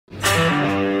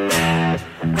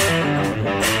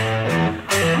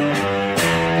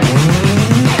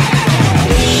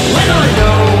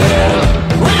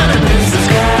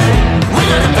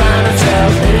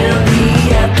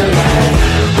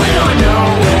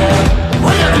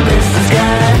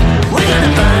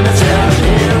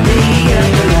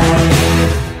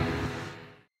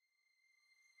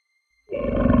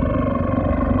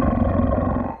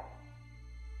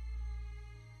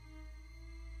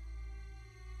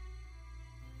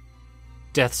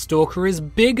Deathstalker is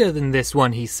bigger than this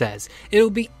one, he says. It'll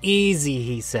be easy,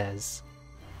 he says.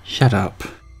 Shut up.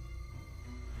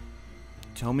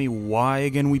 Tell me why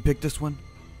again we picked this one?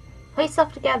 Put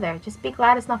yourself together. Just be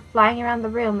glad it's not flying around the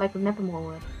room like a Nippermore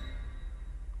would.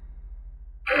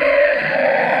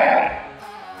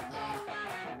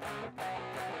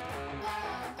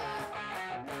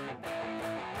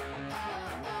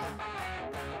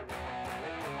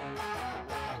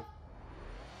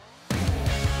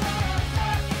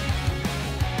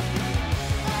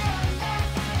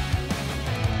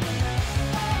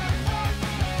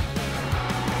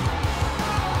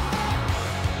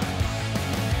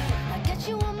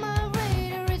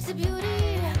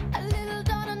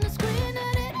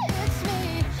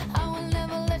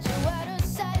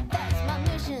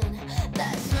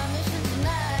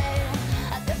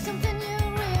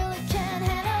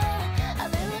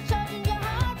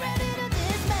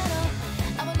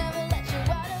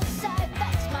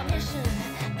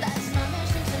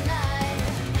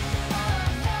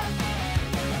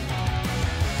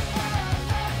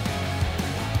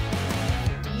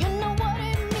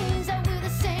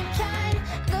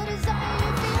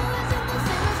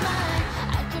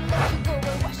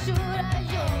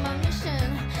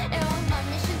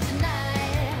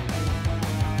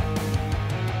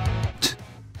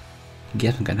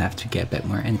 Guess I'm gonna have to get a bit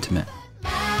more intimate.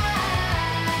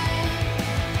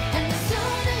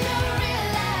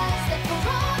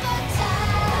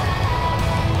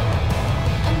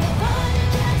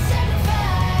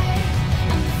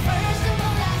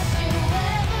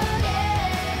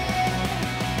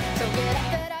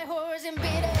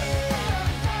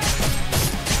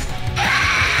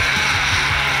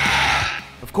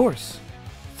 Of course.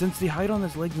 Since the hide on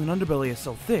his legs and underbelly is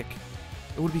so thick,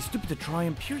 it would be stupid to try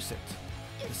and pierce it.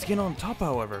 The skin on top,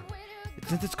 however,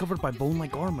 since it's covered by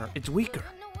bone-like armor, it's weaker.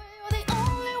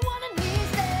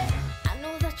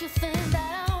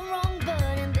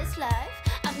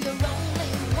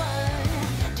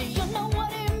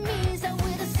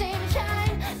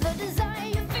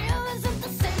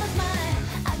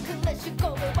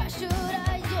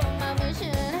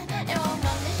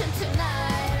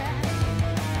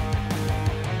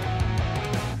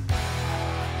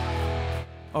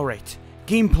 Alright,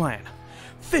 game plan.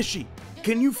 Fishy,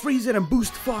 can you freeze it and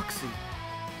boost Foxy?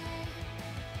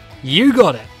 You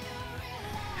got it.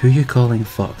 Who you calling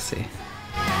Foxy?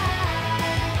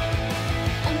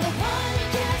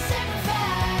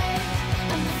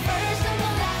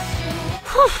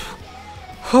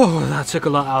 Oh, that took a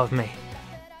lot out of me.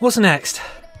 What's next?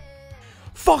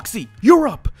 Foxy, you're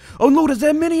up! Unload as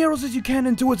many arrows as you can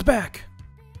into its back!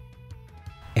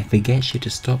 If it gets you to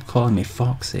stop calling me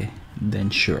Foxy, then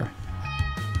sure.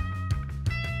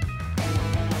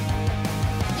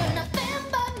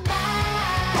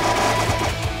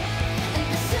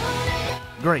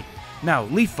 Great. Now,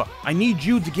 Lyfa, I need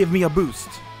you to give me a boost.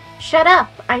 Shut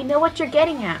up! I know what you're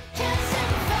getting at.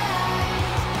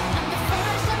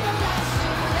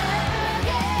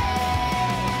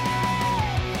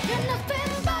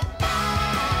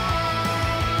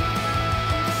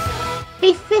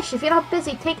 Hey Fish, if you're not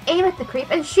busy, take aim at the creep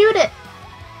and shoot it!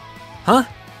 Huh?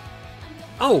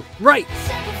 Oh, right!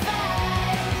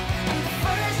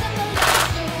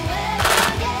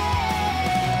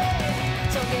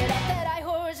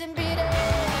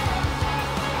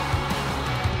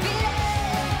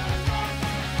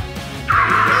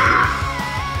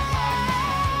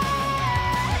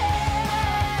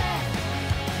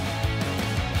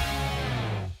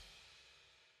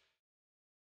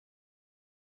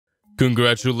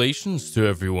 Congratulations to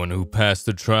everyone who passed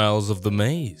the trials of the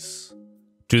maze.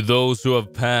 To those who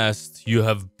have passed, you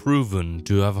have proven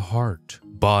to have a heart,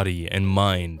 body, and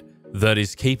mind that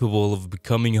is capable of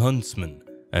becoming huntsmen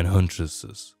and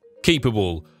huntresses.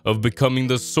 Capable of becoming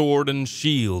the sword and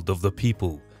shield of the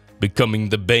people, becoming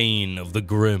the bane of the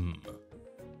Grimm.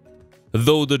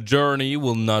 Though the journey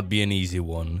will not be an easy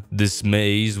one, this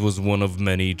maze was one of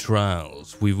many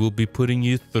trials we will be putting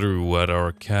you through at our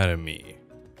academy.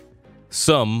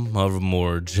 Some are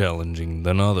more challenging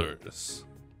than others,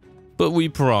 but we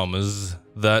promise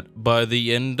that by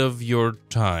the end of your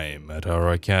time at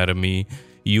our academy,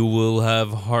 you will have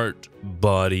heart,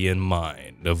 body, and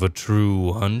mind of a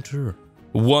true hunter,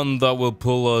 one that will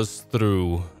pull us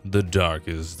through the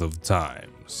darkest of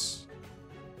times.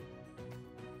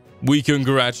 We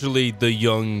congratulate the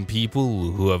young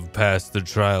people who have passed the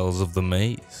trials of the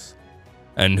maze,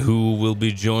 and who will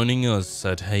be joining us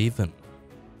at Haven.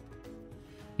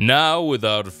 Now,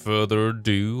 without further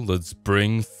ado, let's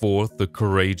bring forth the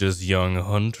courageous young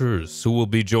hunters who will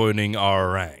be joining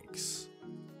our ranks.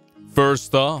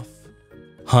 First off,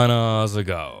 Hana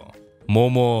Asagao,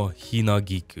 Momo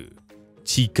Hinagiku,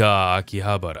 Chika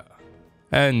Akihabara,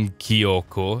 and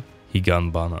Kyoko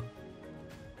Higanbana.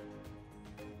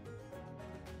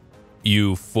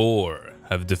 You four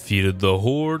have defeated the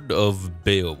horde of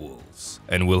Beowulfs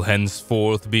and will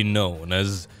henceforth be known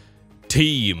as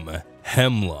Team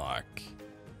Hemlock,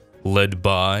 led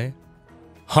by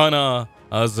Hana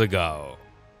Azagao.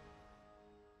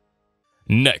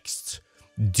 Next,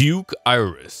 Duke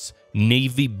Iris,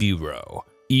 Navy Bureau,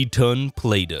 Etain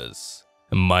Pladas,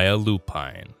 and Maya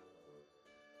Lupine.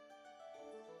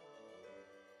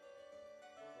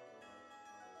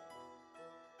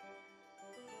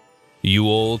 You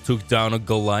all took down a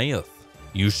Goliath.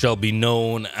 You shall be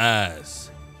known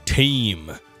as Team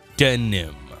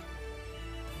Denim,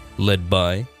 led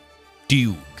by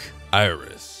Duke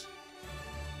Iris.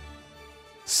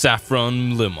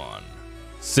 Saffron Lemon,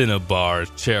 Cinnabar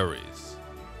Cherries,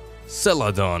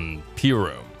 Celadon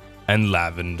Pyrum, and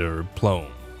Lavender Plum.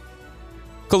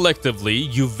 Collectively,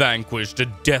 you vanquished a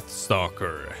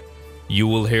Deathstalker. You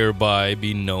will hereby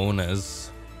be known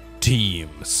as Team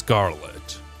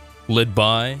Scarlet, led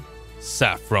by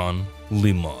Saffron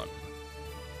Lemon.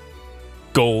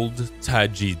 Gold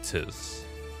Tajitas,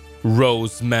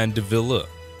 Rose Mandevilla,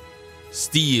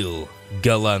 Steel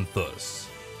Galanthus,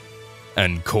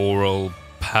 and Coral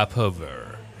Papaver.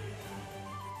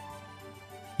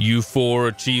 You four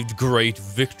achieved great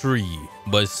victory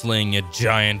by slaying a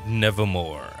giant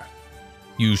Nevermore.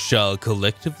 You shall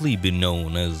collectively be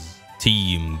known as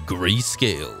Team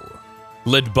Grayscale,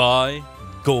 led by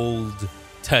Gold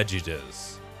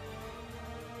Tajitas.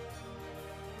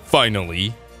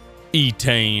 Finally,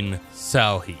 Etain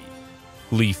Salhi,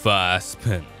 Lyfa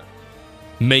Aspen,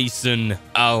 Mason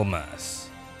Almas,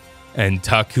 and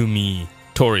Takumi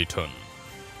Toriton.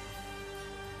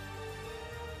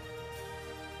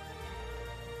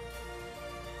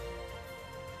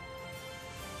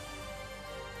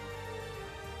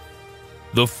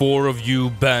 The four of you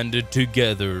banded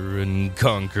together and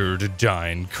conquered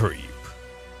Giant Creep.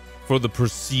 For the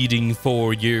preceding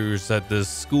 4 years at this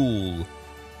school,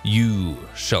 you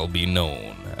shall be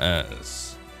known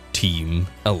as Team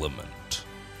Element,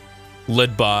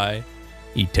 led by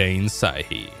Etain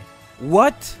Sahi.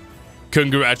 What?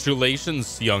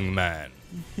 Congratulations, young man.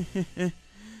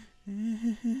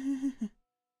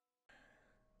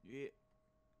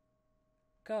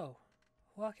 Go.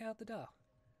 Walk out the door.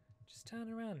 Just turn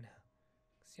around now.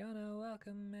 'Cause you're not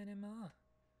welcome anymore.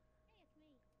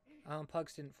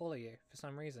 Pugs didn't follow you for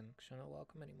some reason, 'cause you're not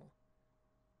welcome anymore.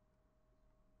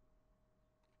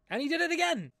 And he did it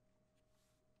again!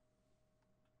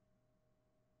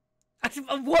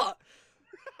 What?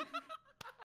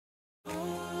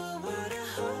 Oh, what a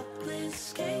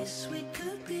hopeless case we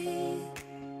could be.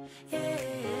 Yeah.